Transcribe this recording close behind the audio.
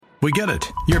We get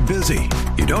it. You're busy.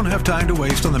 You don't have time to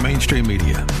waste on the mainstream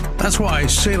media. That's why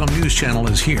Salem News Channel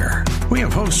is here. We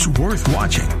have hosts worth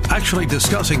watching, actually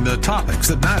discussing the topics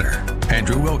that matter.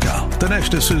 Andrew Wilkow,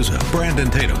 Dinesh D'Souza, Brandon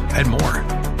Tatum, and more.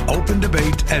 Open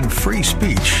debate and free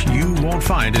speech you won't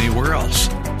find anywhere else.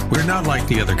 We're not like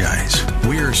the other guys.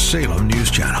 We're Salem News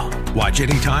Channel. Watch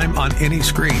anytime on any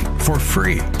screen for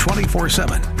free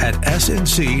 24/7 at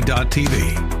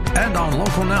snc.tv and on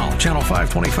Local Now, Channel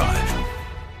 525.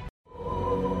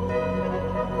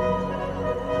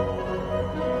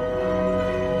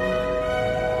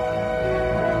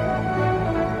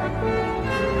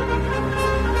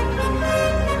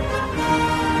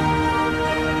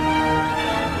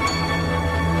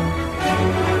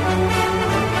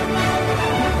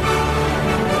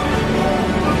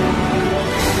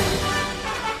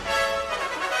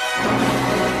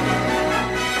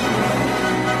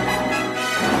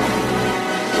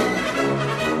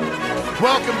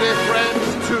 Welcome, dear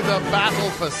friends, to the Battle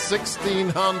for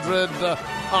 1600,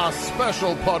 our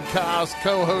special podcast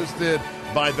co-hosted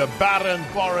by the Baron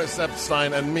Boris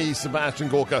Epstein and me, Sebastian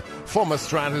Gorka, former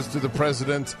strategist to the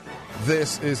president.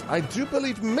 This is, I do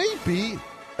believe, maybe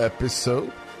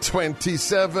episode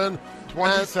 27.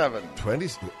 27. 20.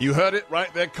 You heard it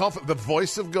right there. The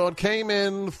voice of God came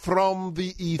in from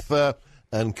the ether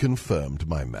and confirmed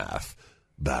my math.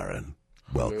 Baron,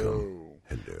 welcome.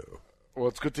 Hello. Well,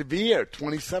 it's good to be here.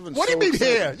 27. What do you mean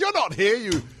here? You're not here,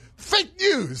 you fake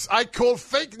news. I call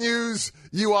fake news.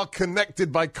 You are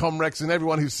connected by Comrex, and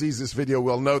everyone who sees this video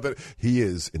will know that he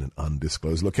is in an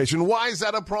undisclosed location. Why is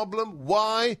that a problem?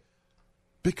 Why?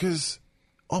 Because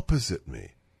opposite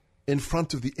me, in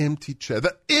front of the empty chair,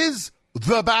 that is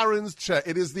the Baron's chair.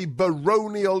 It is the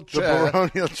baronial chair. The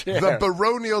baronial chair. The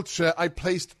baronial chair. I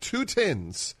placed two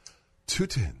tins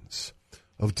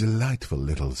of delightful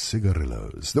little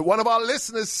cigarillos that one of our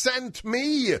listeners sent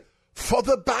me for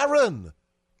the Baron.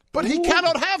 But he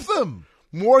cannot have them.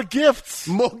 More gifts.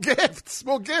 More gifts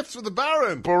for the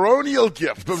Baron. Baronial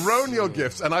gifts. Baronial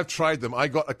gifts. And I've tried them. I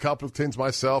got a couple of tins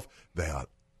myself. They are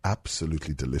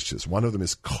absolutely delicious. One of them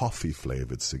is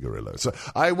coffee-flavored cigarillo. So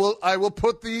I will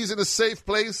put these in a safe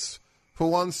place for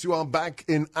once you are back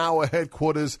in our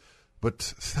headquarters. But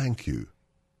thank you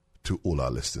to all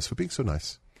our listeners for being so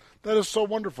nice. That is so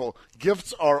wonderful.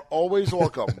 Gifts are always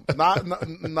welcome.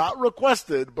 not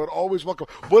requested, but always welcome.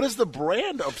 What is the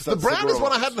brand of The brand is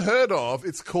one I hadn't heard of.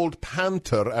 It's called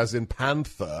Panther, as in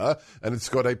panther, and it's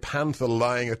got a panther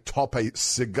lying atop a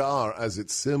cigar as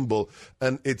its symbol,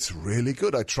 and it's really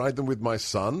good. I tried them with my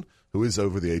son, who is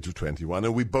over the age of 21,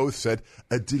 and we both said,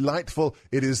 it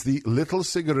is the little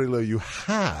cigarillo you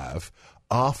have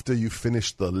after you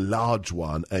finish the large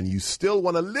one and you still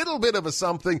want a little bit of a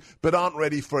something but aren't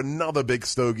ready for another big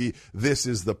stogie. This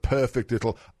is the perfect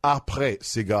little après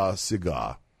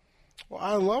cigar. Well,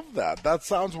 I love that. That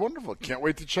sounds wonderful. Can't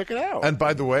wait to check it out. And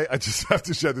by the way, I just have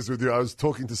to share this with you. I was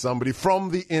talking to somebody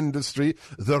from the industry,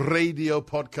 the radio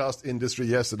podcast industry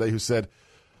yesterday, who said,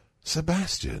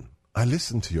 Sebastian, I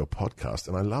listen to your podcast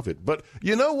and I love it. But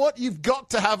you know what? You've got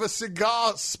to have a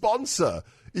cigar sponsor.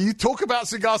 You talk about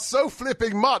cigars so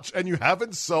flipping much, and you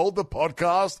haven't sold the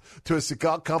podcast to a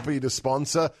cigar company to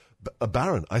sponsor.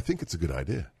 Baron, I think it's a good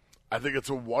idea. I think it's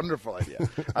a wonderful idea.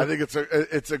 I think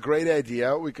it's a great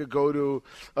idea. We could go to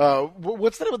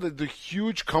what's the name of the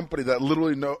huge company that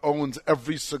literally owns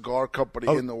every cigar company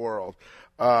in the world?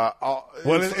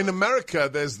 In America,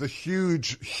 there's the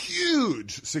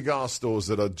huge cigar stores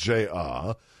that are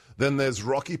JR. Then there's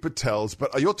Rocky Patel's,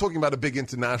 but you're talking about a big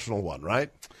international one,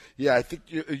 right? Yeah, I think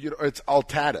it's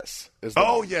Altadis.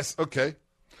 Yes, okay.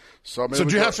 So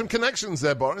do you have some connections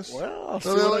there, Boris? Well, I'll see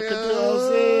what I can do.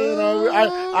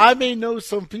 I may know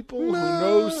some people who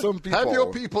know some people. Have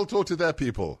your people talk to their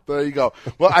people. There you go.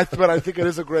 Well, but I think it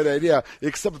is a great idea.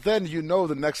 Except then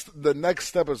the next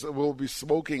step is we'll be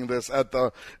smoking this at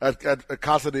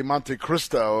Casa de Monte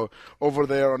Cristo over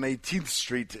there on 18th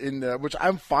Street which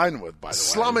I'm fine with, by the way.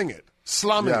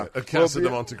 Slumming it at Casa de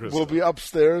Monte Cristo. We'll be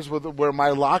upstairs where my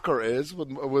locker is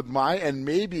with and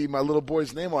maybe my little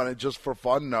boy's name on it just for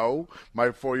fun. No, my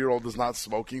 4-year-old is not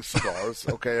smoking cigars.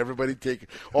 Okay, everybody take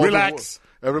Relax.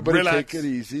 Take it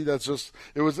easy. That's just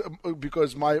it was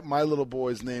because my little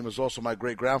boy's name is also my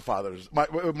great grandfather's. My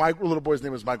little boy's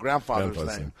name is my grandfather's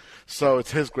name, so it's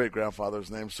his great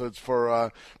grandfather's name. So it's for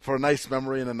a nice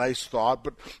memory and a nice thought.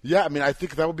 But yeah, I mean, I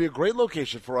think that would be a great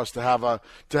location for us to have our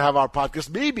podcast.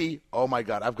 Maybe. Oh my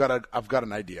God, I've got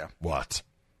an idea. What?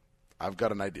 I've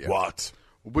got an idea. What?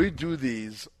 We do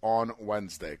these on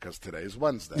Wednesday because today is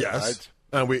Wednesday, yes. right?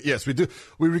 And we do.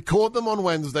 We record them on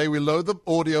Wednesday. We load the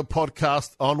audio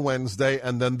podcast on Wednesday,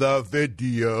 and then the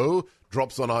video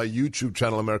drops on our YouTube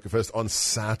channel, America First, on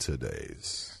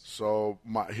Saturdays. So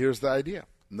here's the idea.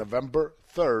 November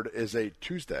 3rd is a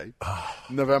Tuesday.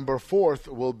 November 4th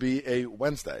will be a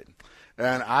Wednesday.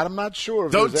 And I'm not sure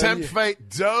if Don't tempt fate.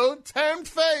 Don't tempt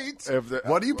fate.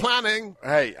 What are you planning?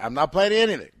 Hey, I'm not planning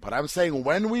anything. But I'm saying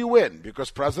when we win, because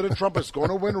President Trump is going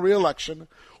to win re-election,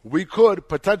 we could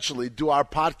potentially do our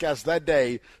podcast that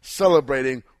day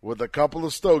celebrating with a couple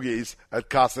of stogies at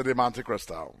Casa de Monte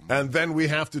Cristo. And then we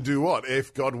have to do what?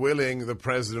 If, God willing, the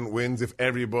president wins, if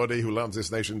everybody who loves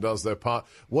this nation does their part,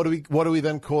 what do we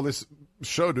then call this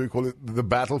show? Do we call it the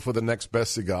battle for the next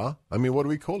best cigar? I mean, what do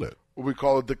we call it? We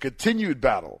call it the continued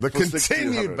battle. The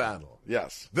continued battle.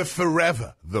 Yes. The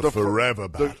forever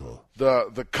battle.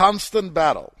 The constant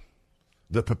battle.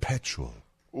 The perpetual.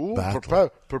 Ooh,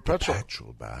 battle.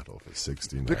 perpetual battle for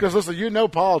 16 Because listen, you know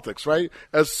politics, right?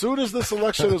 As soon as this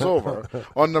election is over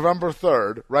on November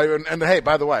 3rd, right? And hey,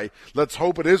 by the way, let's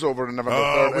hope it is over on November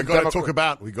 3rd. We got to talk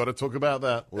about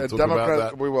that. We'll talk about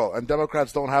that. We will. And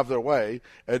Democrats don't have their way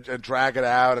and drag it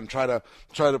out and try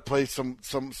to play some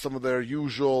of their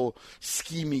usual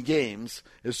schemy games.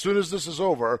 As soon as this is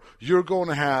over, you're going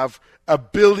to have a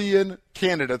billion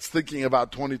candidates thinking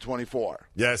about 2024.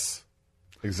 Yes.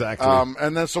 Exactly.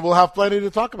 And then so we'll have plenty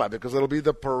to talk about because it'll be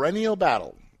the perennial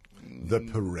battle. The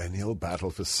perennial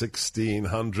battle for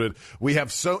 1600.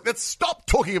 Let's stop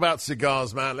talking about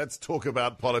cigars, man. Let's talk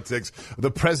about politics.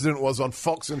 The president was on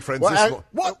Fox and Friends this morning.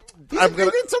 What? I'm going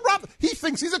to interrupt. He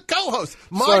thinks he's a co-host.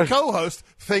 My co-host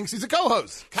thinks he's a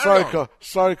co-host.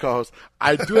 Sorry, co-host.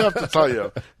 I do have to tell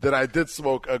you that I did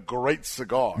smoke a great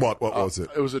cigar. What was it?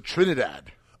 It was a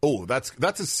Trinidad. Oh, that's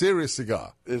a serious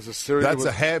cigar. That's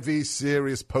a heavy,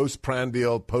 serious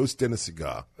post-prandial, post-dinner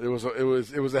cigar. It was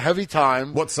a heavy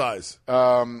time. What size?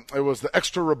 It was the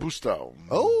extra robusto.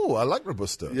 Oh, I like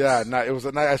robusto. Yeah, no, it was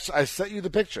a nice. I sent you the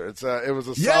picture. It was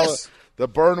a yes! solid. The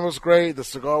burn was great. The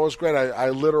cigar was great. I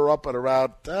lit her up at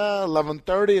around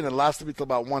 11:30, and it lasted me till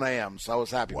about 1 a.m. So I was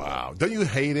happy. Wow! Don't you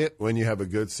hate it when you have a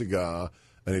good cigar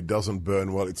and it doesn't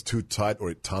burn well? It's too tight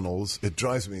or it tunnels. It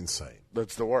drives me insane.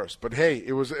 That's the worst. But hey,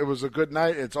 it was a good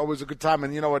night. It's always a good time.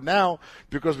 And you know what? Now,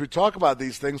 because we talk about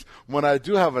these things, when I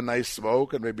do have a nice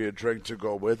smoke and maybe a drink to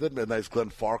go with it, a nice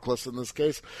Glenfarclas in this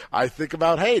case, I think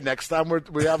about, hey, next time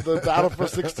we have the battle for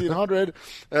 1600,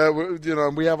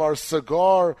 we have our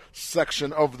cigar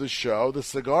section of the show, the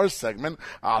cigar segment.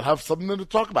 I'll have something to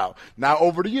talk about. Now,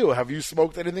 over to you. Have you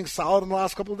smoked anything solid in the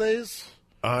last couple of days?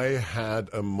 I had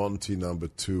a Monty number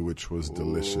 2, which was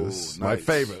delicious. Nice. My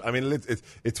favorite. I mean,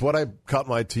 it's what I cut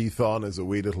my teeth on as a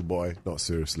wee little boy. Not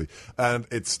seriously. And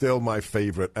it's still my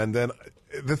favorite. And then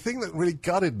the thing that really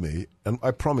gutted me, and I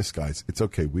promise, guys, it's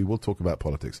okay. We will talk about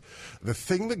politics. The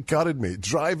thing that gutted me,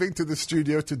 driving to the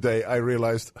studio today, I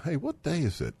realized, hey, what day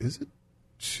is it? Is it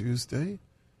Tuesday?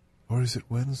 Or is it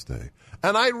Wednesday?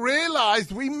 And I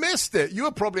realized we missed it. You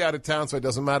were probably out of town, so it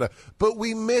doesn't matter. But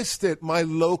we missed it. My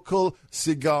local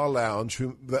cigar lounge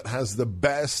that has the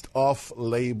best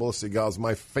off-label cigars,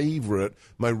 my favorite,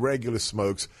 my regular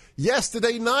smokes.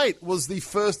 Yesterday night was the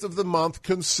first of the month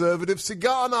conservative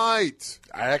cigar night.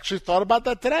 I actually thought about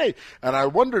that today. And I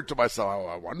wondered to myself,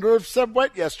 I wonder if Seb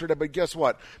went yesterday. But guess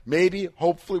what? Maybe,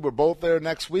 hopefully, we're both there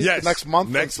next week. Yes. Next month.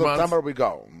 Next in September we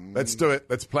go. Let's do it.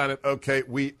 Let's plan it. Okay,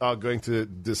 we are going to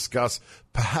discuss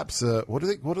perhaps what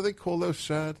do they call those,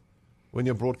 Shad, when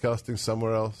you're broadcasting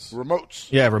somewhere else? Remotes.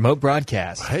 Yeah, remote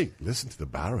broadcast. Hey, listen to the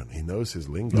Baron. He knows his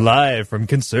lingo. Live from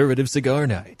Conservative Cigar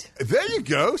Night. There you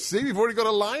go. See, we've already got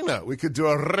a liner. We could do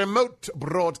a remote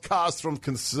broadcast from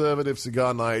Conservative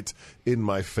Cigar Night in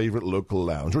my favorite local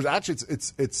lounge. Actually,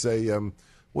 it's a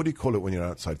what do you call it when you're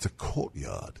outside? It's a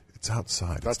courtyard. It's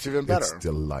outside. That's even better. It's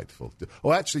delightful.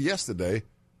 Oh, actually, yesterday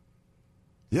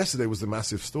was the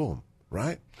massive storm,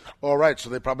 right? All right, so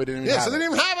they probably didn't even have it. So they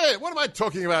didn't even have it. What am I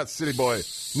talking about, silly boy?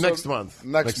 Next month.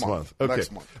 Next month. Okay.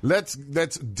 Next month. Let's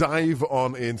dive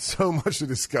on in. So much to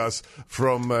discuss,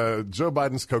 from Joe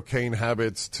Biden's cocaine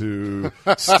habits to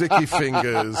sticky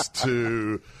fingers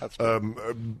to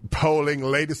polling,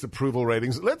 latest approval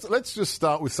ratings. Let's just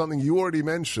start with something you already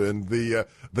mentioned, the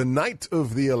night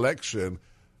of the election.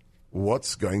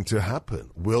 What's going to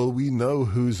happen? Will we know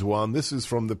who's won? This is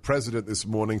from the president this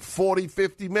morning,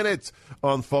 50 minutes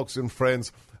on Fox and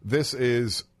Friends. This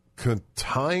is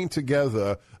tying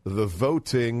together the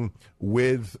voting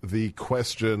with the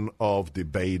question of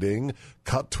debating.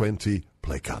 Cut 20,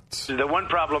 play cut. The one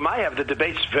problem I have, the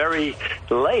debate's very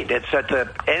late. It's at the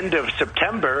end of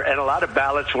September, and a lot of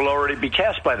ballots will already be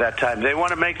cast by that time. They want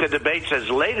to make the debates as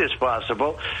late as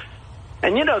possible.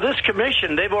 And, this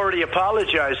commission, they've already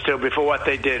apologized to before what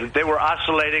they did. They were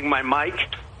oscillating my mic.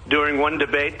 during one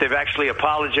debate. They've actually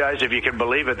apologized, if you can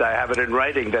believe it. I have it in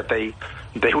writing that they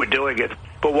were doing it.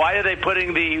 But why are they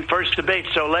putting the first debate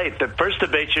so late? The first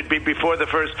debate should be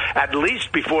at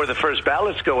least before the first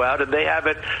ballots go out, and they have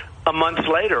it a month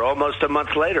later, almost a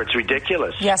month later. It's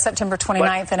ridiculous. Yeah, September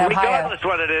 29th in Ohio. Regardless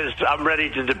what it is, I'm ready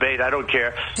to debate. I don't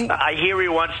care. I hear he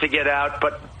wants to get out,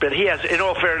 but he has, in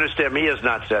all fairness to him, he has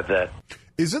not said that.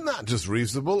 Isn't that just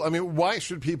reasonable? I mean, why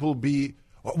should people be...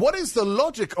 What is the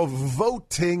logic of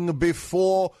voting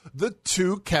before the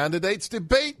two candidates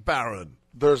debate, Baron?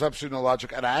 There's absolutely no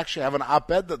logic. And I actually have an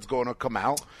op-ed that's going to come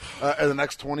out in the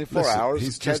next 24 hours.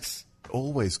 He's just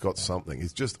always got something.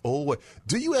 He's just always...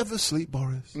 Do you ever sleep,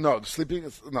 Boris? No, sleeping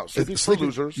for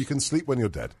losers. You can sleep when you're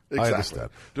dead. Exactly. I understand.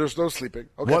 There's no sleeping.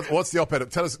 Okay. What's the op-ed?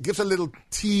 Tell us, give us a little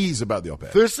tease about the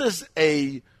op-ed. This is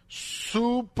a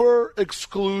super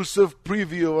exclusive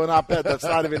preview of an op-ed that's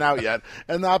not even out yet.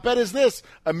 And the op-ed is this: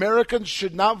 Americans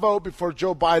should not vote before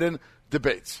Joe Biden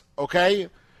debates, okay?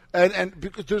 And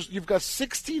because you've got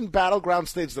 16 battleground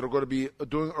states that are going to be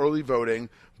doing early voting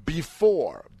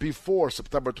before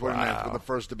September 29th when the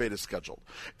first debate is scheduled.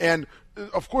 And,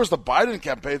 of course, the Biden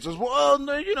campaign says, well,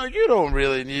 no, you don't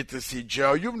really need to see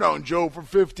Joe. You've known Joe for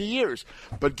 50 years.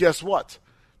 But guess what?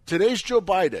 Today's Joe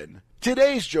Biden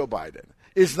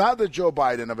is not the Joe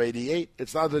Biden of 88.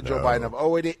 It's not the Joe Biden of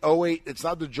 08. It's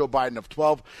not the Joe Biden of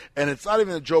 12. And it's not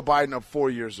even the Joe Biden of 4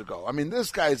 years ago. I mean,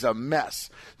 this guy's a mess.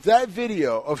 That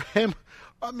video of him,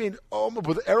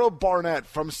 with Errol Barnett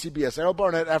from CBS, Errol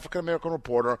Barnett, African-American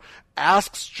reporter,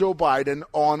 asks Joe Biden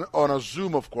on a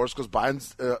Zoom, of course, because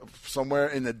Biden's somewhere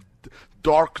in the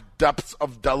dark depths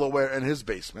of Delaware in his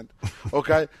basement.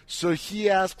 Okay? So he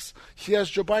asks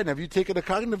Joe Biden, have you taken a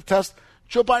cognitive test?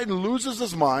 Joe Biden loses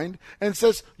his mind and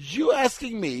says, you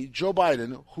asking me, Joe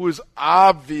Biden, who is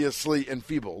obviously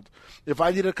enfeebled, if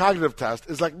I need a cognitive test,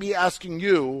 is like me asking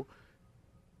you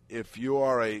if you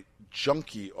are a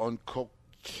junkie on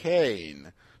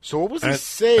cocaine. So what was he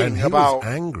saying he about... was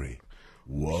angry.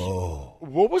 Whoa.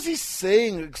 What was he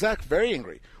saying? Very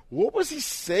angry. What was he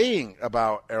saying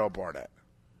about Errol Barnett?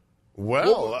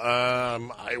 Well,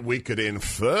 we could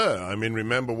infer. I mean,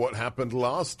 remember what happened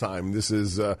last time. This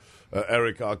is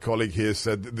Eric, our colleague here,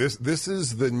 said this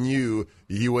is the new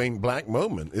 "you ain't black"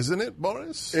 moment, isn't it,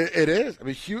 Boris? It is. I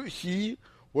mean, he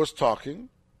was talking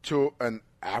to an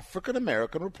African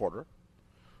American reporter,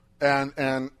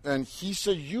 and he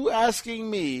said, "You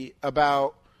asking me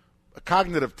about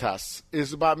cognitive tests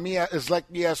is like me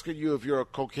asking you if you're a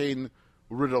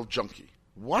cocaine-riddled junkie."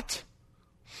 What?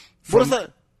 What is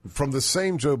that? From the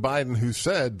same Joe Biden who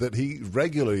said that he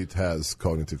regularly has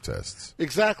cognitive tests.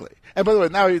 Exactly. And by the way,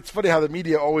 now it's funny how the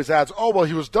media always adds, oh, well,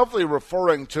 he was definitely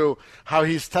referring to how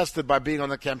he's tested by being on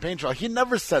the campaign trail. He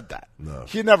never said that. No.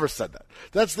 He never said that.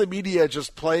 That's the media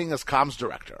just playing as comms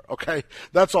director, okay?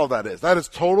 That's all that is. That is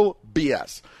total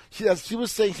BS. He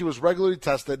was saying he was regularly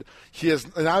tested.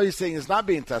 Now he's saying he's not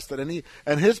being tested.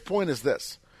 And his point is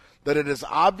this, that it is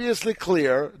obviously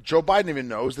clear, Joe Biden even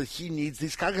knows, that he needs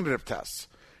these cognitive tests.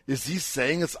 Is he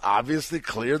saying it's obviously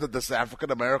clear that this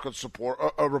African-American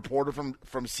reporter from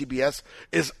CBS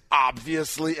is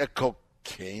obviously a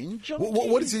cocaine junkie?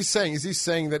 What is he saying? Is he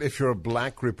saying that if you're a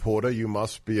black reporter, you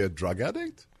must be a drug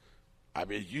addict? I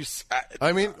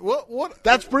mean, what?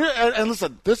 That's brilliant. And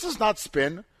listen, this is not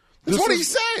spin. That's what he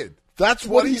said. That's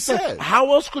what he said.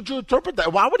 How else could you interpret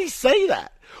that? Why would he say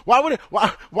that? Why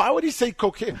would he say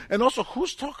cocaine? And also,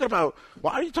 who's talking about?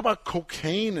 Why are you talking about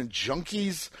cocaine and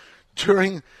junkies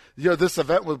during this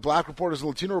event with black reporters and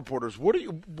Latino reporters?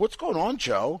 What's going on,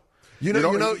 Joe? You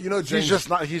know, James,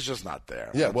 he's just not there.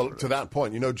 Yeah, well, to that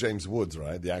point, James Woods,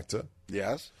 right, the actor?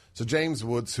 Yes. So James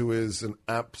Woods, who is an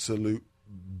absolute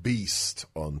beast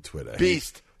on Twitter.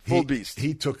 Full beast.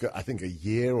 He took, I think, a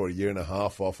year or a year and a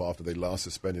half off after they last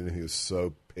suspended him. He was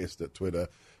so pissed at Twitter.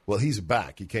 Well, he's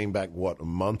back. He came back, a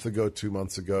month ago, 2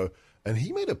 months ago, and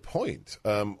he made a point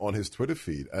on his Twitter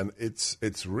feed, and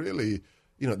it's really...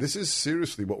 this is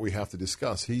seriously what we have to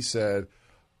discuss. He said,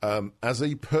 as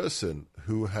a person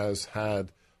who has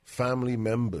had family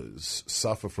members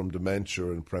suffer from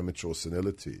dementia and premature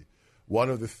senility,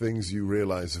 one of the things you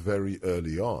realize very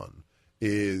early on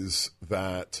is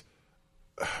that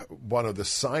one of the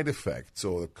side effects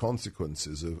or the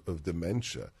consequences of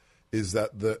dementia is that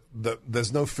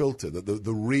there's no filter, that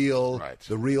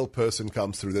the real person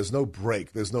comes through. There's no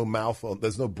break. There's no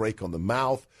break on the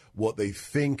mouth. What they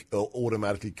think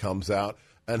automatically comes out.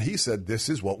 And he said, this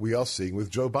is what we are seeing with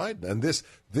Joe Biden. And this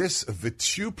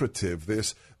vituperative,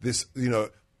 this 0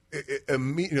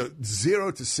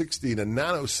 to 60 in a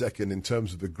nanosecond in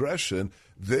terms of aggression,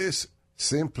 this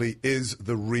simply is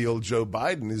the real Joe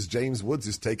Biden, is James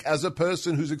Woods' take as a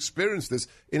person who's experienced this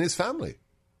in his family.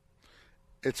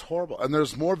 It's horrible. And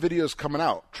there's more videos coming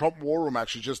out. Trump War Room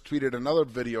actually just tweeted another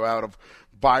video out of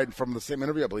Biden from the same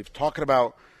interview, I believe, talking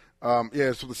about,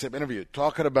 it's from the same interview,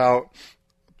 talking about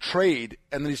trade,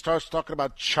 and then he starts talking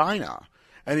about China,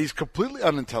 and he's completely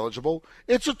unintelligible.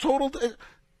 It's a total...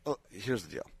 here's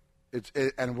the deal.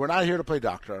 And we're not here to play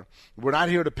doctor. We're not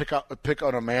here to pick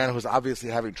on a man who's obviously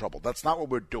having trouble. That's not what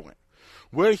we're doing.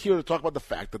 We're here to talk about the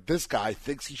fact that this guy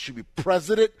thinks he should be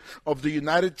president of the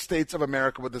United States of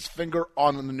America with his finger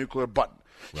on the nuclear button.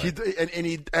 Right.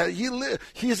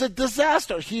 He's a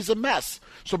disaster. He's a mess.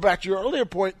 So back to your earlier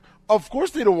point, of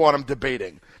course they don't want him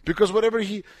debating, because whatever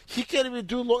he can't even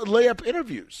do layup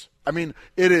interviews. I mean,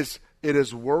 it is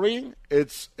worrying.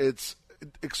 It's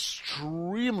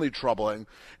extremely troubling.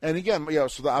 And again,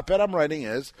 so the op-ed I'm writing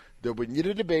is that we need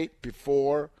a debate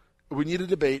before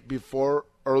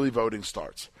early voting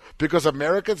starts, because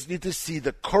Americans need to see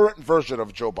the current version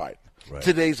of Joe Biden, right.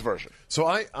 Today's version. So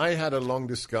I had a long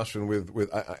discussion with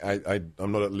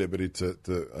I'm not at liberty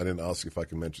to I didn't ask if I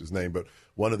can mention his name, but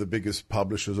one of the biggest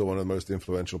publishers, or one of the most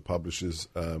influential publishers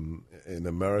in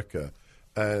America,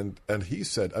 and he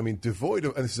said, I mean, devoid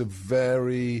of, and this is a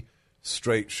very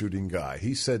straight shooting guy.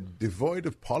 He said, devoid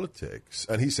of politics,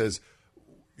 and he says,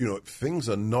 things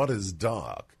are not as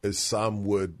dark as some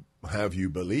would have you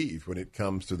believe when it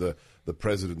comes to the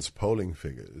president's polling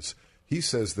figures. He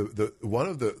says one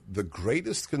of the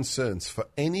greatest concerns for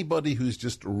anybody who's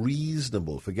just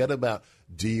reasonable, forget about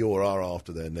D or R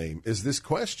after their name, is this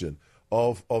question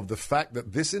of the fact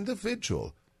that this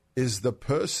individual is the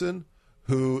person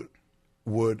who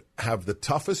would have the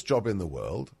toughest job in the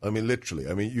world. I mean, literally.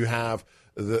 I mean, you have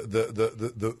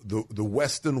the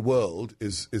Western world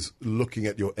is looking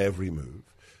at your every move.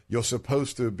 You're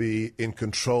supposed to be in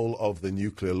control of the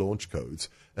nuclear launch codes.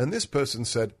 And this person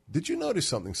said, did you notice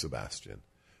something, Sebastian?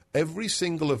 Every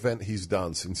single event he's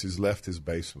done since he's left his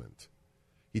basement,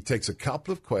 he takes a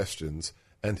couple of questions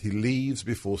and he leaves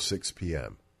before 6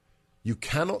 p.m. You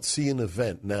cannot see an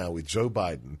event now with Joe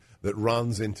Biden that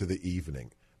runs into the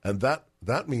evening. And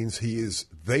that means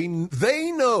they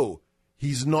know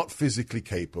he's not physically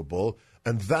capable,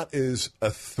 and that is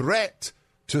a threat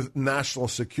to national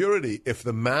security if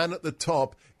the man at the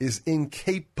top is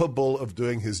incapable of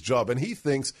doing his job. And he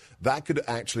thinks that could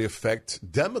actually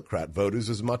affect Democrat voters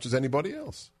as much as anybody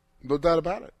else. No doubt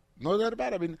about it. No doubt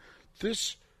about it. I mean,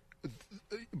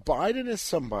 Biden is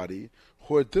somebody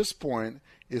who at this point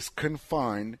is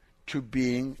confined to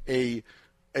being a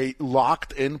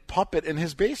locked-in puppet in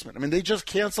his basement. I mean, they just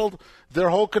canceled their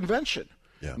whole convention.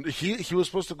 Yeah. He was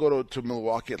supposed to go to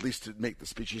Milwaukee at least to make the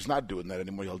speech. He's not doing that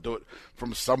anymore. He'll do it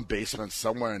from some basement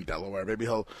somewhere in Delaware. Maybe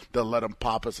they'll let him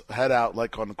pop his head out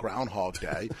like on Groundhog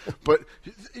Day. But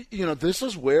this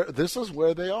is where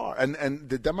they are, and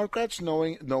the Democrats know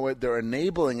it. They're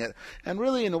enabling it, and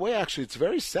really, in a way, actually, it's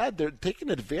very sad. They're taking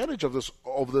advantage of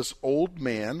this old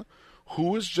man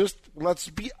who is just, let's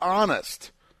be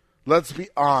honest,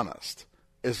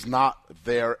 is not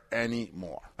there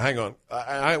anymore. Hang on.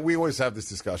 We always have this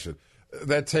discussion.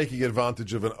 They're taking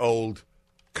advantage of an old,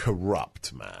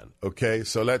 corrupt man. Okay?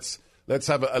 So let's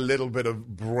have a little bit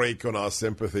of break on our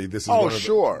sympathy. This is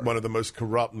one of the most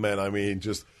corrupt men. I mean,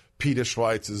 just Peter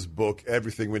Schweizer's book,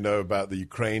 everything we know about the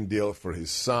Ukraine deal for his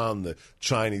son, the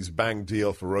Chinese bank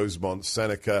deal for Rosemont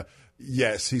Seneca.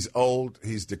 Yes, he's old,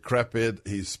 he's decrepit,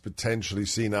 he's potentially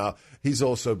senile. He's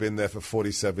also been there for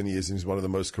 47 years, and he's one of the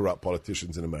most corrupt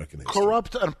politicians in American history.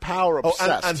 Corrupt and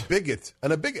power-obsessed. And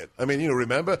a bigot. I mean,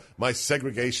 remember, my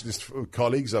segregationist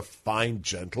colleagues are fine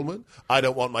gentlemen. I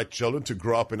don't want my children to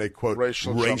grow up in a, quote,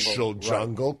 racial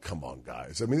jungle. Right. Come on,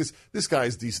 guys. I mean, this guy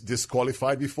is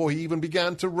disqualified before he even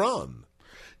began to run.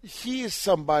 He is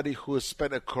somebody who has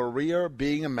spent a career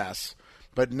being a mess,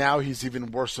 but now he's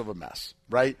even worse of a mess,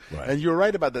 right? And you're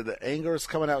right about that. The anger is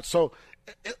coming out. So,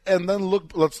 and then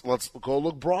let's go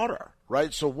look broader,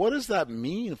 right? So what does that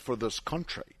mean for this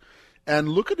country? And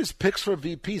look at his picks for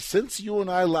VP. Since you and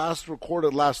I last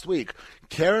recorded last week,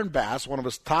 Karen Bass, one of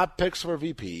his top picks for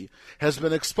VP, has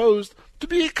been exposed to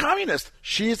be a communist.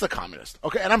 She's a communist.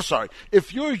 Okay, and I'm sorry.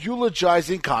 If you're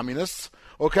eulogizing communists,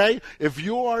 okay, if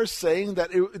you are saying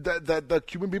that the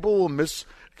Cuban people will miss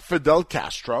Fidel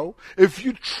Castro, if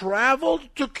you traveled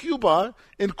to Cuba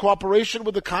in cooperation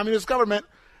with the communist government,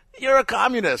 you're a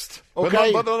communist,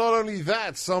 okay? But not only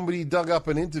that, somebody dug up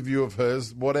an interview of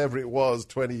hers, whatever it was,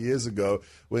 20 years ago,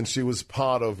 when she was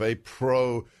part of a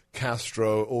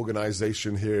pro-Castro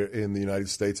organization here in the United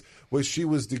States, where she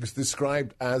was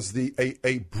described as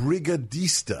a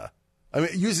brigadista. I mean,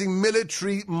 using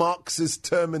military Marxist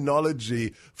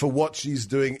terminology for what she's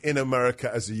doing in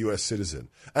America as a U.S. citizen.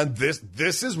 And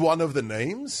this is one of the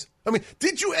names? I mean,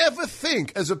 did you ever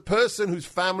think, as a person whose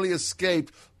family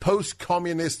escaped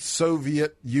post-communist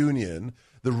Soviet Union,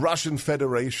 the Russian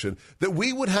Federation, that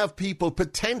we would have people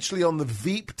potentially on the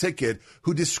Veep ticket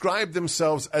who describe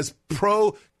themselves as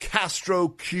pro-Castro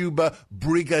Cuba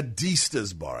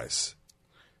brigadistas, Boris?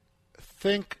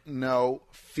 Think no,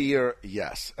 fear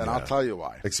yes. And I'll tell you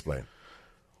why. Explain.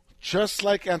 Just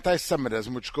like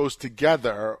anti-Semitism, which goes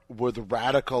together with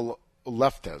radical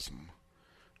leftism,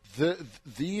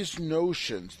 these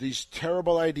notions, these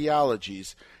terrible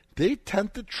ideologies, they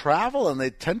tend to travel and they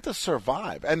tend to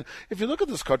survive. And if you look at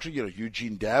this country,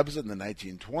 Eugene Debs in the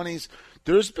 1920s,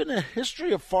 there's been a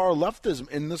history of far leftism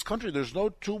in this country. There's no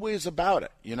two ways about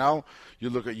it. You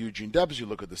look at Eugene Debs, you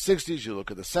look at the 60s, you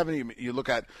look at the 70s, you look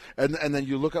at, and then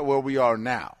you look at where we are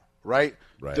now. Right?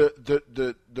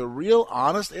 The real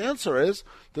honest answer is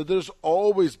that there's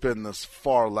always been this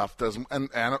far leftism,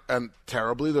 and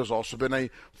terribly, there's also been a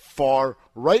far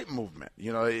right movement.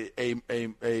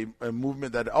 A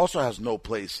movement that also has no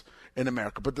place in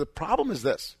America. But the problem is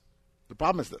this.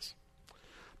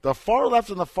 The far left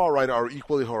and the far right are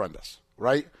equally horrendous.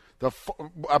 Right? I'm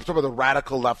talking about the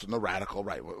radical left and the radical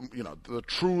right. The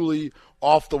truly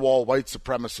off the wall white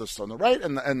supremacists on the right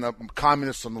and the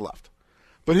communists on the left.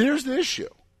 But here's the issue.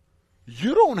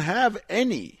 You don't have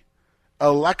any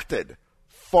elected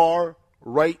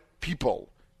far-right people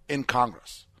in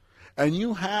Congress. And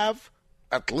you have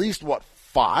at least,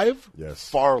 5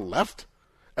 far-left?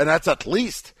 And that's at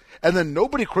least. And then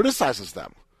nobody criticizes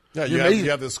them. Yeah, you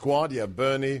have the squad, you have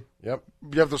Bernie. Yep.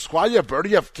 You have the squad, you have Bernie,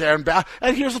 you have Karen Bass.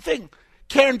 And here's the thing.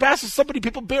 Karen Bass is somebody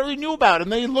people barely knew about,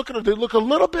 and they look at her, they look a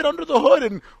little bit under the hood,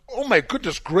 and oh my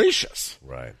goodness gracious.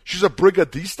 Right. She's a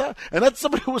brigadista, and that's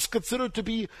somebody who was considered to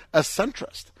be a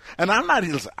centrist. And I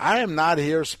am not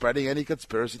here spreading any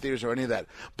conspiracy theories or any of that,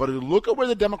 but look at where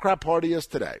the Democrat Party is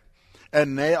today,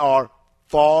 and they are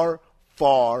far,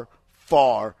 far,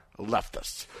 far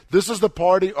leftists. This is the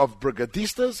party of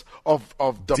brigadistas, of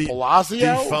de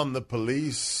Blasio. Defund the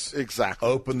police. Exactly.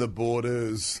 Open the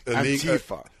borders.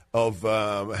 Antifa. Of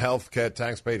healthcare,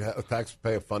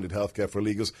 taxpayer-funded healthcare for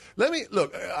illegals. Let me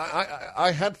look.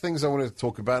 I had things I wanted to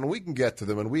talk about, and we can get to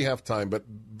them, and we have time. But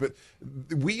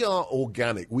we are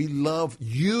organic.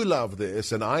 You love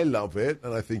this, and I love it,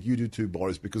 and I think you do too,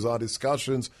 Boris, because our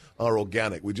discussions are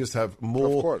organic. We just have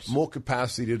more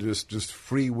capacity to just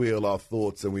freewheel our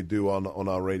thoughts than we do on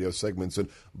our radio segments. And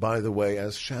by the way,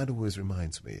 as Shad always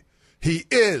reminds me, he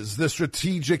is the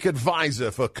strategic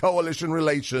advisor for coalition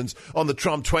relations on the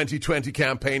Trump 2020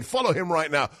 campaign. Follow him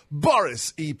right now,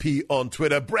 Boris EP on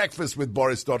Twitter,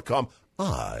 breakfastwithboris.com.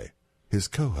 His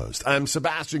co-host. I'm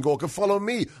Sebastian Gorka. Follow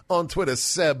me on Twitter,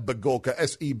 Seb Gorka,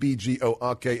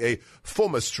 Sebgorka,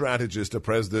 former strategist to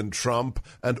President Trump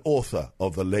and author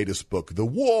of the latest book, The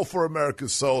War for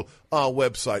America's Soul. Our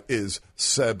website is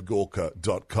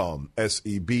sebgorka.com,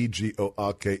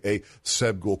 Sebgorka,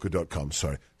 sebgorka.com.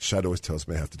 Sorry, Shad always tells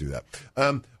me I have to do that.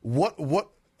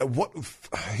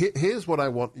 Here's what I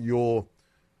want your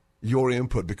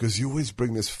input, because you always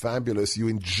bring this fabulous, you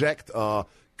inject our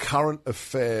current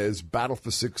affairs, battle for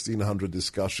 1600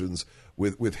 discussions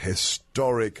with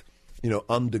historic,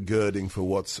 undergirding for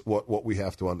what we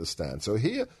have to understand. So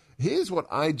here's what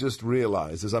I just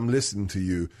realized as I'm listening to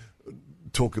you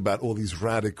talk about all these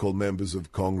radical members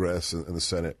of Congress and the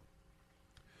Senate.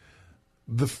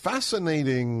 The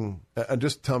fascinating, and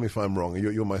just tell me if I'm wrong,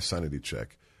 you're my sanity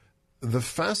check. The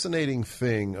fascinating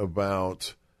thing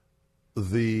about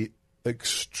the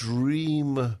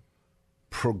extreme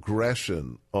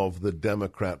progression of the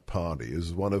Democrat Party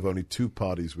is one of only 2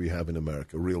 parties we have in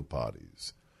America, real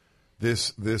parties.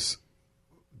 This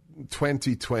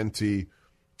 2020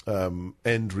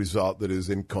 end result that is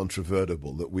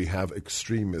incontrovertible, that we have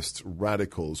extremists,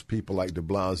 radicals, people like de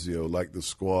Blasio, like the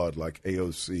Squad, like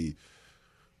AOC.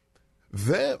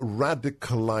 Their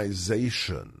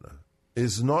radicalization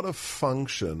is not a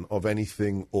function of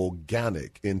anything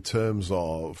organic in terms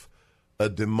of a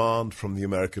demand from the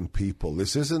American people.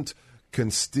 This isn't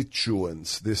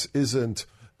constituents. This isn't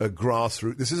a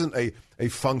grassroots. This isn't a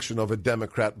function of a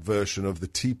Democrat version of the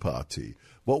Tea Party.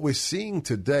 What we're seeing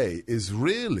today is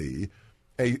really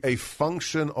a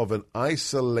function of an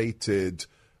isolated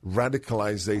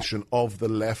radicalization of the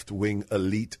left-wing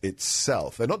elite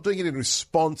itself. They're not doing it in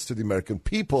response to the American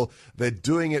people. They're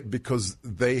doing it because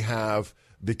they have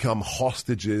become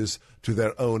hostages to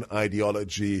their own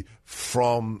ideology,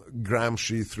 from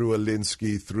Gramsci through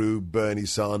Alinsky through Bernie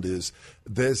Sanders.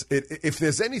 If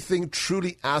there's anything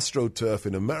truly astroturf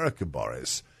in America,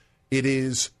 Boris, it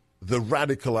is the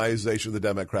radicalization of the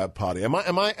Democrat Party. Am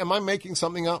I making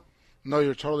something up? No,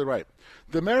 you're totally right.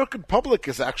 The American public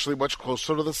is actually much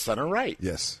closer to the center right.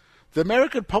 Yes. The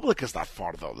American public is not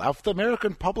far to the left. The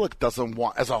American public doesn't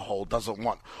want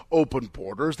open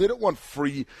borders. They don't want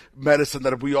free medicine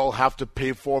that we all have to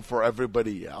pay for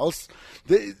everybody else.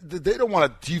 They don't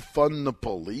want to defund the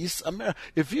police.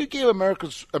 If you gave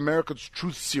Americans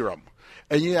truth serum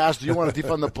and you asked, do you want to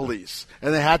defund the police?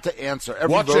 And they had to answer.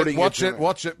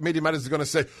 Watch it. Media Matters is going to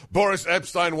say, Boris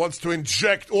Epstein wants to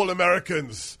inject all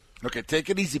Americans. Okay, take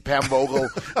it easy, Pam Vogel,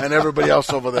 and everybody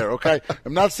else over there. Okay,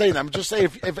 I'm not saying that. I'm just saying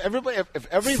if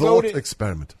every voting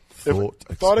experiment.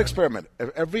 Thought experiment. If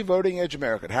every voting age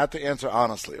American had to answer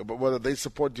honestly about whether they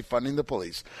support defunding the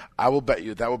police, I will bet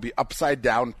you that would be upside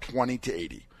down 20 to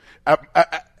 80.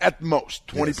 At most,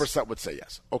 20% would say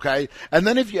yes. Okay, and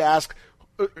then if you ask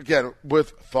again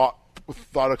with thought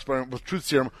experiment, with truth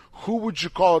serum, who would you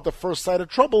call at the first sight of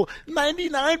trouble?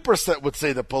 99% would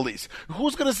say the police.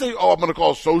 Who's going to say, I'm going to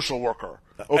call a social worker?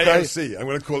 Okay? AOC. I'm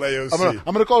going to call AOC.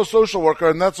 I'm going to call a social worker,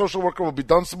 and that social worker will be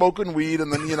done smoking weed,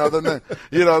 and then then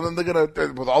they're going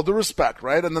to, with all due respect,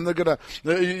 right? And then they're going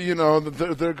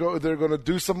to, they're going to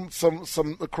do some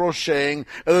crocheting, and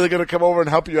then they're going to come over and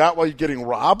help you out while you're getting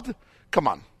robbed. Come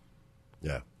on.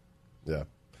 Yeah.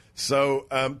 So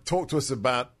talk to us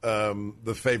about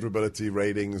the favorability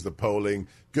ratings, the polling.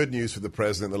 Good news for the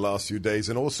president the last few days,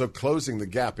 and also closing the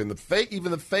gap in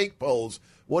even the fake polls.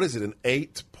 What is it, an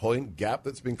 8-point gap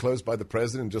that's been closed by the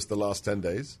president in just the last 10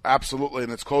 days? Absolutely,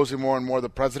 and it's closing more and more. The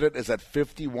president is at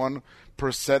 51%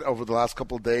 over the last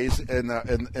couple of days in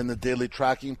the daily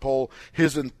tracking poll.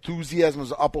 His enthusiasm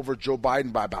is up over Joe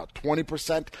Biden by about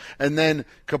 20%. And then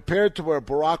compared to where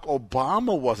Barack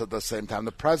Obama was at the same time,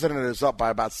 the president is up by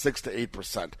about 6 to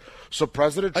 8%. So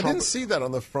President Trump... I didn't see that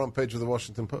on the front page of the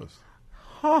Washington Post.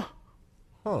 Huh.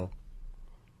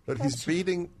 But he's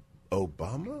beating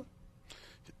Obama?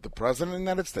 The president of the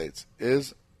United States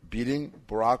is beating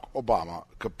Barack Obama.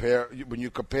 When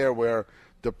you compare where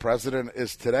the president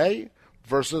is today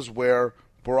versus where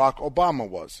Barack Obama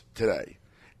was today,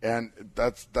 and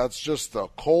that's just the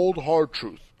cold hard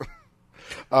truth.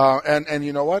 And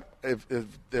you know what? If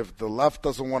the left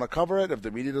doesn't want to cover it, if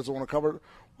the media doesn't want to cover it,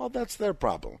 well, that's their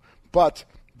problem. But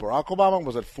Barack Obama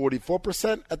was at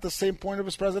 44% at the same point of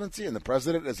his presidency, and the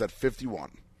president is at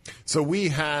 51%. So we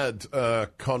had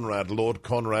Lord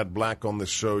Conrad Black on the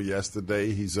show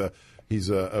yesterday. He's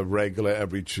a regular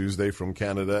every Tuesday from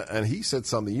Canada, and he said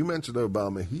something. You mentioned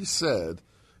Obama. He said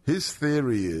his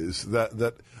theory is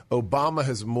that Obama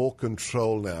has more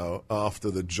control now after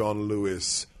the John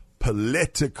Lewis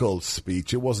political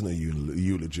speech. It wasn't a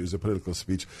eulogy, it was a political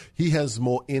speech. He has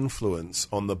more influence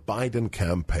on the Biden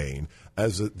campaign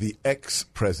as the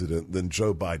ex-president than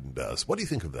Joe Biden does. What do you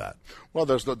think of that? Well,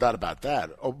 there's no doubt about that.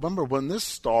 Remember, when this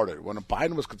started, when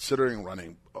Biden was considering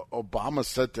running, Obama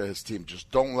said to his team,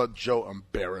 just don't let Joe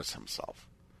embarrass himself.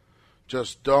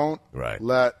 Just don't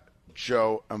let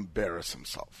Joe embarrass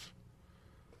himself.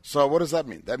 So what does that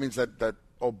mean? That means that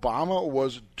Obama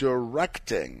was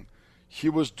directing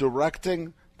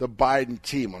the Biden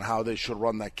team on how they should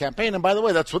run that campaign. And by the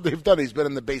way, that's what they've done. He's been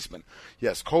in the basement.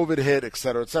 Yes, COVID hit, et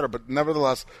cetera, but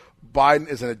nevertheless, Biden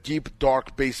is in a deep,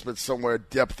 dark basement somewhere,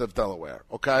 depth of Delaware,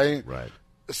 okay? Right.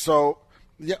 So,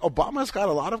 yeah, Obama's got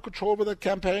a lot of control over the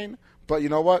campaign, but you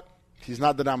know what? He's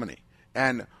not the nominee.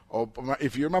 And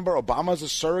if you remember, Obama as a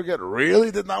surrogate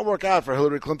really did not work out for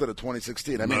Hillary Clinton in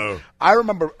 2016. I mean, I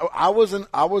remember I was in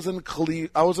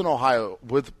Ohio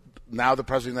with now the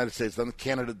President of the United States, then the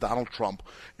candidate Donald Trump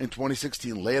in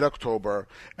 2016, late October,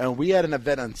 and we had an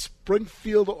event in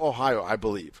Springfield, Ohio, I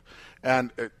believe.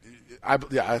 And I'm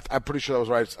pretty sure that was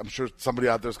right. I'm sure somebody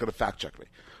out there is going to fact check me.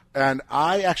 And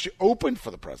I actually opened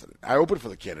for the president. I opened for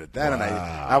the candidate then, and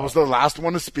I was the last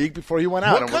one to speak before he went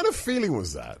out. What kind of feeling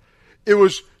was that? It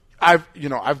was. I've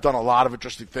done a lot of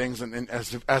interesting things, and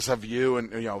as have you,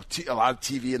 and a lot of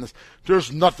TV, and this.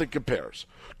 There's nothing compares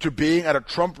to being at a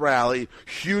Trump rally,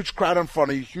 huge crowd in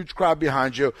front of you, huge crowd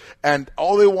behind you, and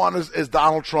all they want is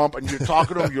Donald Trump, and you're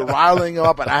talking to him, you're riling him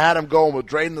up, and I had him going with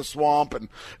Drain the Swamp, and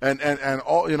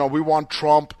all, we want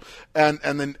Trump, and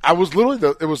then I was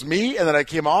literally, it was me, and then I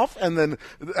came off, and then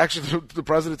actually the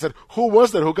president said, who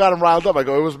was that? Who got him riled up? I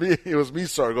go, it was me,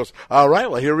 sir. He goes, all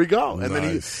right, well, here we go. And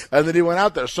then he went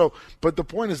out there. So, but the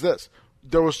point is this.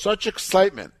 There was such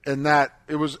excitement in that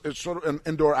it's sort of an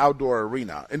indoor-outdoor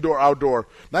arena. Indoor-outdoor,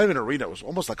 not even arena. It was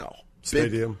almost like a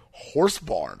stadium, big horse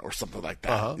barn or something like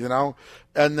that,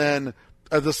 And then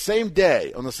on the same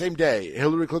day,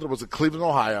 Hillary Clinton was in Cleveland,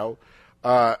 Ohio.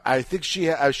 I think she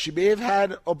may have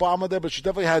had Obama there, but she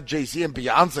definitely had Jay-Z and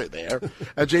Beyonce there.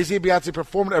 And Jay-Z and Beyonce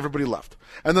performed, everybody left.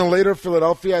 And then later,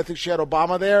 Philadelphia, I think she had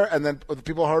Obama there, and then the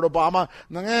people heard Obama,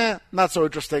 and not so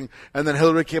interesting. And then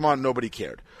Hillary came on, nobody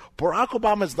cared. Barack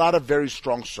Obama is not a very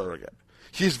strong surrogate.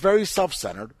 He's very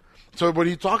self-centered. So when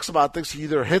he talks about things, he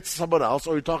either hits someone else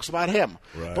or he talks about him.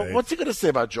 Right. But what's he going to say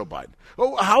about Joe Biden?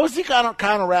 How is he going to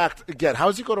counteract, again, how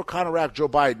is he going to counteract Joe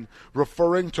Biden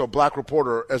referring to a black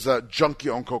reporter as a junkie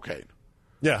on cocaine?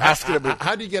 Yeah,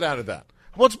 how do you get out of that?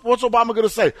 What's Obama going to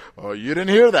say? Oh, you didn't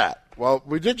hear that. Well,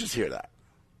 we did just hear that.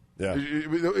 Yeah.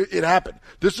 It happened.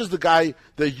 This is the guy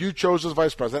that you chose as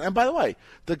vice president. And by the way,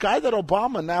 the guy that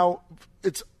Obama now,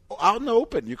 it's out in the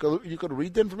open. You could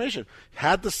read the information.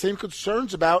 Had the same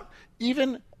concerns about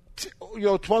even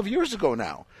 12 years ago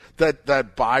now that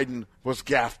Biden was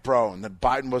gaffe prone, that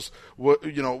Biden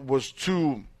was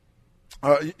too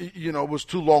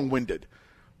long-winded.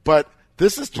 But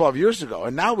this is 12 years ago,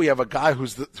 and now we have a guy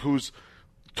who's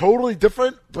totally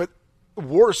different, but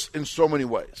worse in so many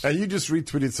ways. And you just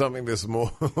retweeted something this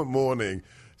morning.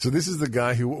 So this is the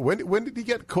guy who, when did he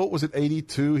get caught? Was it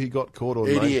 82 he got caught? Or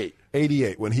 88.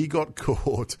 88, when he got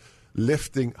caught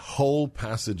lifting whole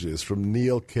passages from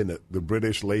Neil Kinnock, the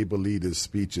British Labour leader's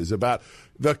speeches about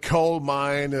the coal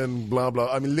mine and blah, blah.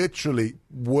 I mean, literally,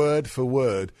 word for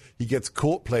word, he gets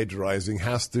caught plagiarizing,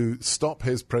 has to stop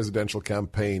his presidential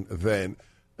campaign then.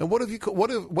 And what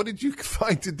did you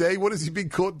find today? What has he been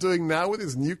caught doing now with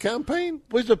his new campaign?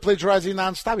 Well, he's been plagiarizing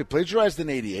nonstop. He plagiarized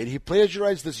in 88. He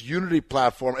plagiarized this unity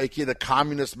platform, aka the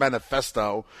Communist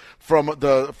Manifesto,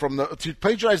 he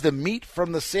plagiarized the meat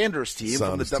from the Sanders team,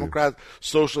 from the Democrat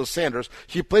Socialist Sanders.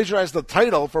 He plagiarized the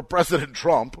title for President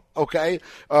Trump, okay?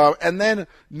 And then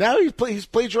now he's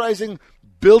plagiarizing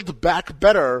Build Back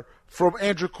Better from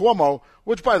Andrew Cuomo,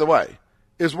 which, by the way,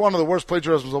 is one of the worst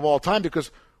plagiarisms of all time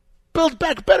because Build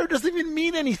Back Better doesn't even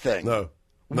mean anything. No.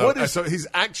 So he's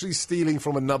actually stealing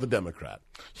from another Democrat.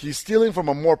 He's stealing from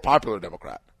a more popular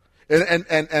Democrat. And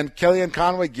Kellyanne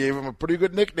Conway gave him a pretty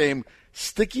good nickname,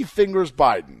 Sticky Fingers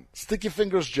Biden, Sticky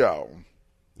Fingers Joe.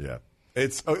 Yeah.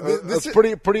 It's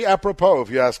pretty apropos, if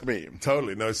you ask me.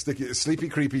 Totally. No, sleepy,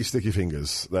 creepy, sticky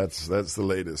fingers. That's the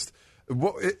latest.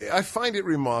 I find it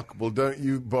remarkable, don't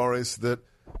you, Boris, that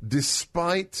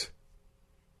despite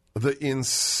the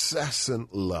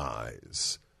incessant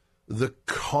lies, the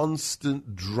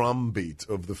constant drumbeat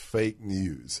of the fake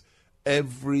news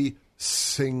every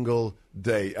single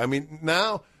day. I mean,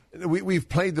 now we've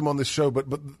played them on the show, but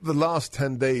the last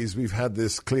 10 days we've had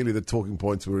this, clearly the talking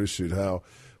points were issued, how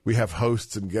we have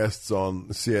hosts and guests on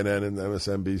CNN and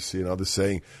MSNBC and others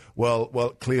saying, well,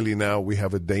 clearly now we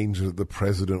have a danger that the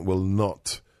president will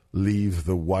not leave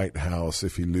the White House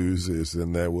if he loses,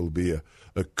 and there will be a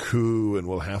coup and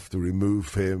we'll have to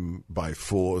remove him by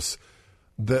force.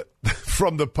 That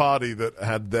from the party that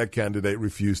had their candidate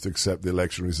refuse to accept the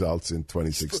election results in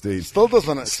 2016. Still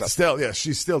doesn't accept.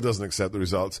 She still doesn't accept the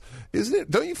results. Isn't it?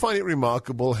 Don't you find it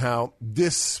remarkable how,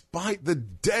 despite the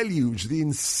deluge, the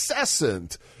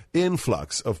incessant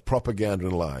influx of propaganda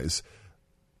and lies,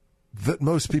 that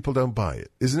most people don't buy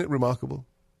it? Isn't it remarkable?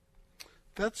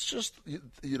 That's just,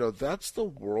 that's the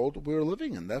world we're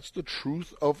living in. That's the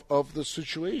truth of the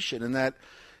situation, and that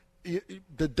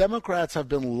the Democrats have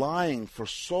been lying for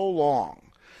so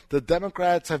long. The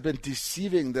Democrats have been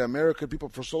deceiving the American people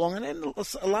for so long, and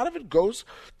a lot of it goes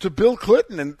to Bill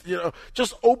Clinton and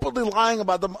just openly lying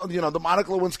about the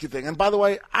Monica Lewinsky thing. And by the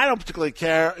way, I don't particularly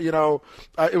care. It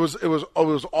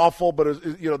was awful, but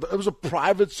it was a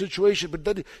private situation. But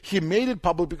then he made it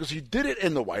public because he did it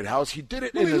in the White House. He did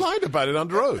it. He lied about it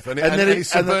under oath, and he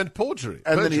suborned perjury.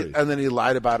 And then he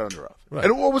lied about it under oath. Right.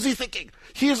 And what was he thinking?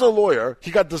 He is a lawyer.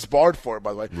 He got disbarred for it,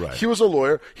 by the way. Right. He was a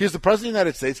lawyer. He's the president of the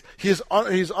United States. He's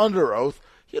under oath.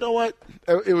 You know what?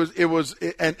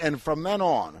 And from then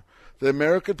on, the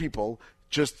American people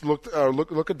just look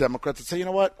at Democrats and say, you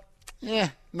know what?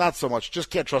 Not so much. Just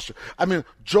can't trust you. I mean,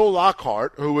 Joe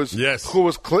Lockhart, who was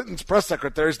Clinton's press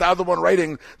secretary, is now the one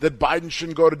writing that Biden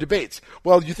shouldn't go to debates.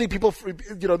 Well, you think people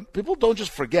don't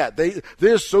just forget. They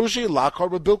associate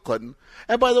Lockhart with Bill Clinton.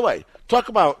 And by the way, talk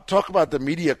about the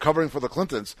media covering for the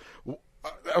Clintons.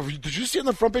 Did you see on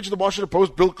the front page of the Washington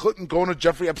Post Bill Clinton going to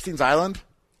Jeffrey Epstein's island?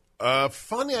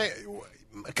 Funny,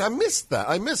 I missed that.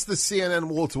 I missed the CNN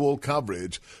wall-to-wall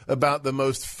coverage about the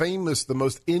most famous, the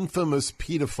most infamous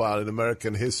pedophile in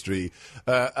American history,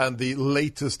 and the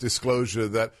latest disclosure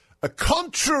that,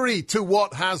 contrary to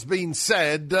what has been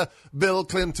said, Bill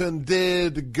Clinton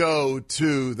did go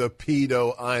to the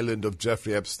pedo island of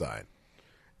Jeffrey Epstein.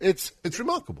 It's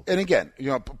remarkable. And again,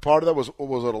 part of that was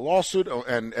a lawsuit,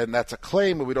 and that's a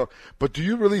claim, and we don't. But do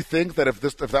you really think that if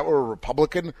that were a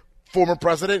Republican former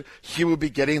president, he would be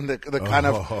getting the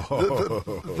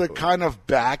kind of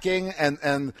backing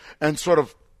and sort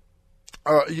of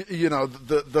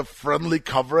the friendly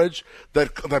coverage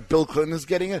that Bill Clinton is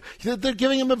getting? They're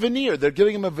giving him a veneer. They're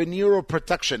giving him a veneer of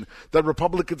protection that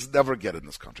Republicans never get in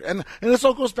this country. And this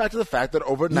all goes back to the fact that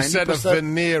over 90%... You said a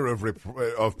veneer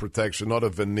of protection, not a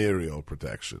venereal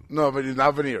protection. No, but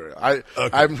not venereal. I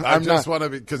just want to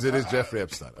be, because it is Jeffrey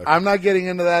Epstein. Okay. I'm not getting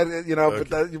into that,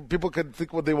 but people can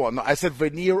think what they want. No, I said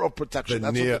veneer of protection.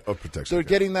 Veneer of protection. They're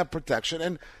getting that protection,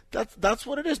 and that's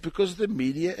what it is, because the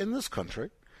media in this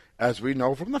country, as we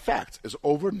know from the facts, is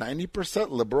over 90%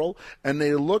 liberal, and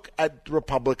they look at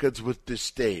Republicans with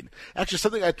disdain. Actually,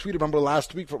 something I tweeted, remember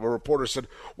last week, from a reporter said,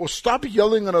 well, stop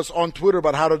yelling at us on Twitter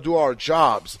about how to do our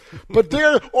jobs. But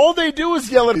all they do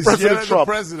is yell at President Trump.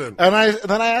 President. And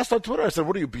then I asked on Twitter, I said,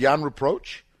 what are you, beyond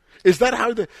reproach? Is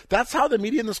that that's how the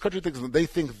media in this country thinks? They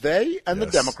think they and the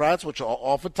Democrats, which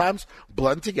oftentimes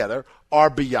blend together, are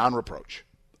beyond reproach.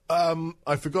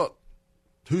 I forgot.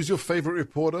 Who's your favorite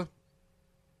reporter?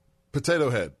 Potato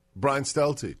Head, Brian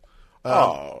Stelty.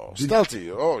 Stelty.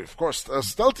 Oh, of course.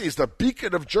 Stelty is the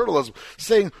beacon of journalism,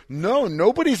 saying, no,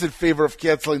 nobody's in favor of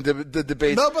canceling the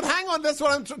debate. No, but hang on. That's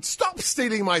what stop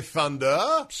stealing my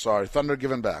thunder. Sorry, thunder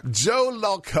given back. Joe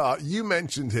Lockhart, you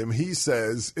mentioned him. He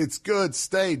says, it's good,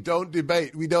 stay, don't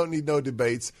debate. We don't need no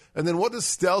debates. And then what does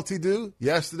Stelty do?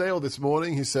 Yesterday or this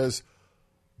morning, he says,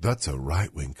 that's a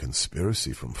right-wing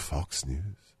conspiracy from Fox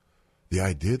News. The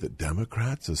idea that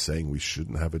Democrats are saying we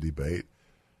shouldn't have a debate.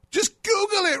 Just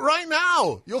Google it right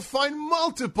now. You'll find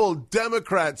multiple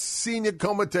Democrats, senior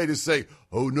commentators saying,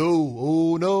 oh,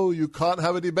 no, you can't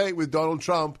have a debate with Donald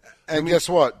Trump. And guess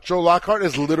what? Joe Lockhart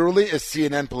is literally a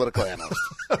CNN political analyst.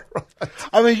 Right.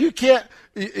 I mean, you can't,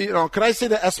 can I say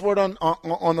the S word on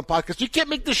the podcast? You can't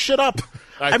make this shit up.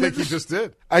 I think you just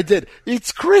did. I did.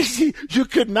 It's crazy. You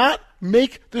could not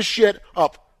make the shit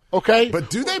up. Okay, but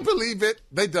do they believe it?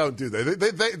 They don't, do they?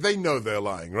 They know they're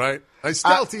lying, right?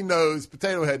 Stelty knows.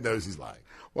 Potato Head knows he's lying.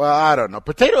 Well, I don't know.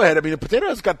 Potato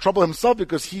Head's got trouble himself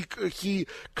because he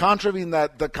contravened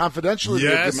the confidentiality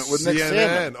agreement with Nick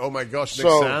Sandmann. Oh my gosh, Nick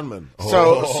Sandmann.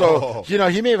 So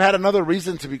he may have had another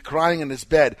reason to be crying in his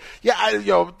bed. Yeah,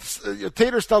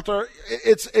 Tater Stelter.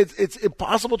 It's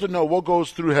impossible to know what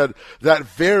goes through that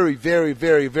very, very,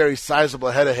 very, very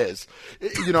sizable head of his.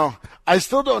 I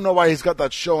still don't know why he's got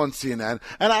that show on CNN.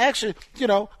 And I actually,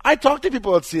 I talk to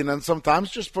people at CNN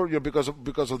sometimes just for because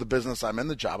of the business I'm in,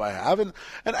 the job I have, and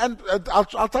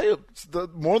I'll tell you,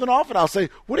 more than often I'll say,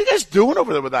 what are you guys doing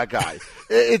over there with that guy?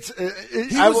 He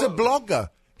was a blogger.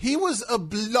 He was a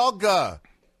blogger.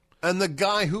 And the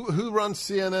guy who runs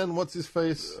CNN, what's his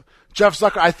face? Jeff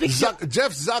Zucker. I think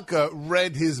Jeff Zucker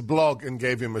read his blog and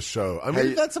gave him a show. I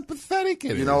mean, that's a pathetic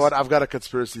idiot. You know what? I've got a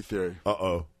conspiracy theory.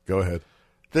 Uh-oh. Go ahead.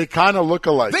 They kind of look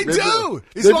alike. They do.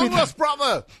 He's long lost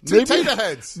brother. Potato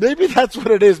Heads. Maybe that's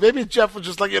what it is. Maybe Jeff was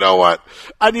just like, you know what?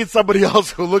 I need somebody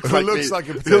else who looks like me. Who looks like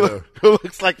a potato. Who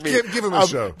looks like me. Give him a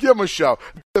show. Give him a show.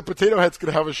 The Potato Heads can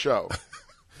have a show.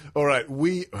 All right.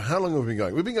 How long have we been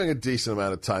going? We've been going a decent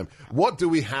amount of time. What do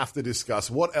we have to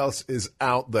discuss? What else is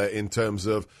out there in terms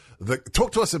of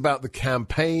talk to us about the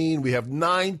campaign. We have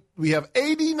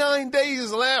 89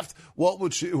 days left.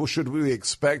 What should we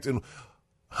expect? And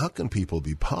how can people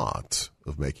be part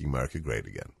of making America great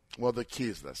again? Well, the key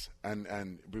is this,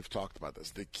 and we've talked about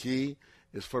this. The key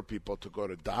is for people to go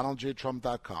to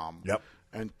donaldjtrump.com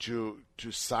and to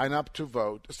sign up to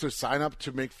vote, to sign up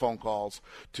to make phone calls,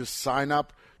 to sign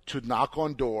up to knock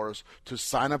on doors, to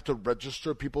sign up to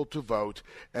register people to vote,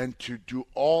 and to do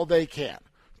all they can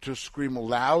to scream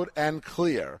loud and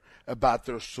clear about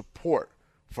their support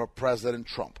for President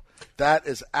Trump. That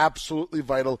is absolutely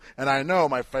vital, and I know,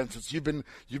 my friend, since you've been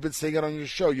saying it on your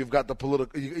show, you've got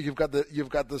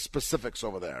the specifics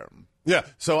over there. Yeah,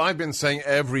 so I've been saying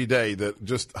every day that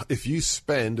just if you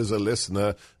spend, as a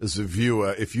listener, as a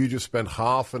viewer, if you just spend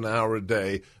half an hour a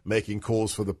day making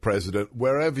calls for the president,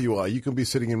 wherever you are, you can be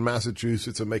sitting in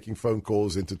Massachusetts and making phone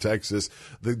calls into Texas.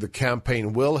 The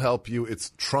campaign will help you.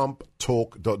 It's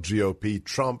trumptalk.gop,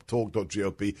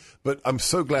 trumptalk.gop. But I'm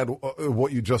so glad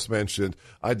what you just mentioned.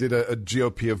 I did a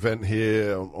GOP event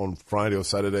here on Friday or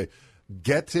Saturday.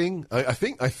 I think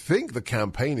the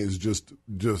campaign is just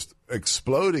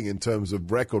exploding in terms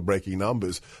of record-breaking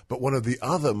numbers. But one of the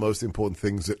other most important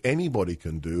things that anybody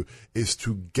can do is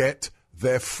to get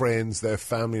their friends, their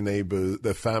family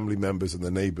members, and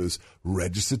their neighbors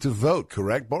registered to vote.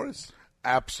 Correct, Boris?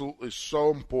 Absolutely,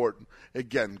 so important.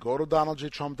 Again, go to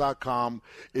DonaldJTrump.com.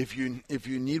 If you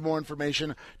need more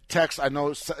information, text. I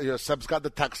know Seb's got the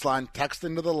text line. Text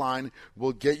into the line.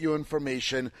 We'll get you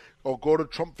information. Or go to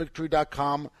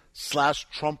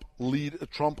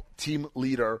TrumpVictory.com/Trump team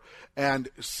leader and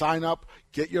sign up.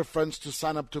 Get your friends to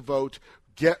sign up to vote.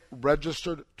 Get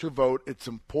registered to vote. It's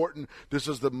important. This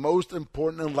is the most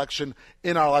important election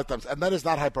in our lifetimes, and that is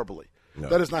not hyperbole. No.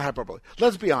 That is not hyperbole.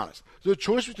 Let's be honest. The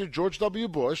choice between George W.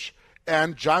 Bush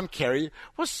and John Kerry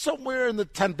was somewhere in the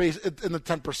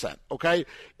 10%. Okay,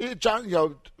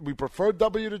 we preferred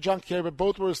W to John Kerry, but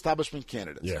both were establishment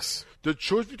candidates. Yes. The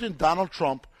choice between Donald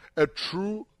Trump, a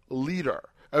true leader,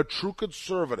 a true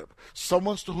conservative,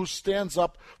 someone who stands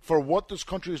up for what this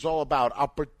country is all about: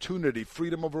 opportunity,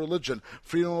 freedom of religion,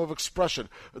 freedom of expression,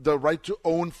 the right to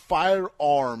own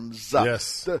firearms.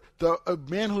 Yes. A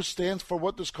man who stands for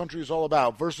what this country is all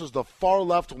about versus the far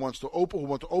left who want to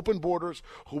open borders,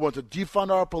 who want to defund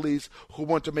our police, who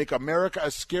want to make America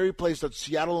a scary place that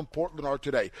Seattle and Portland are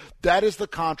today. That is the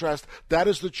contrast. That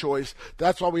is the choice.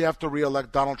 That's why we have to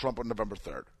reelect Donald Trump on November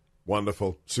 3rd.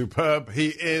 Wonderful. Superb. He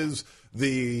is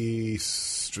the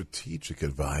strategic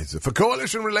advisor for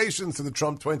coalition relations to the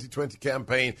Trump 2020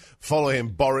 campaign. Follow him,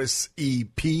 Boris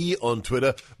EP, on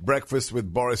Twitter,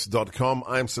 breakfastwithboris.com.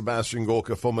 I'm Sebastian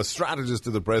Gorka, former strategist to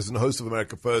the president, host of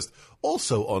America First,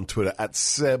 also on Twitter at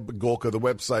Seb Gorka. The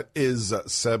website is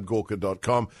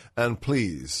sebgorka.com. And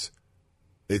please,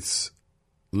 it's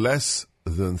less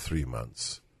than 3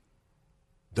 months.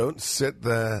 Don't sit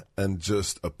there and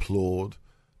just applaud.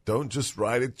 Don't just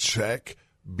write a check.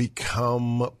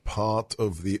 Become part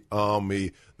of the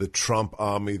army, the Trump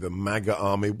army, the MAGA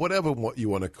army, whatever what you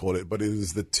want to call it. But it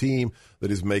is the team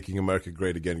that is making America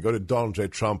great again. Go to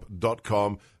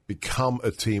DonaldJTrump.com, become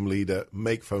a team leader,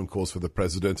 make phone calls for the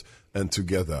president, and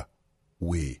together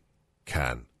we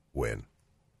can win.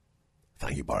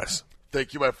 Thank you, Boris.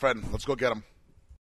 Thank you, my friend. Let's go get him.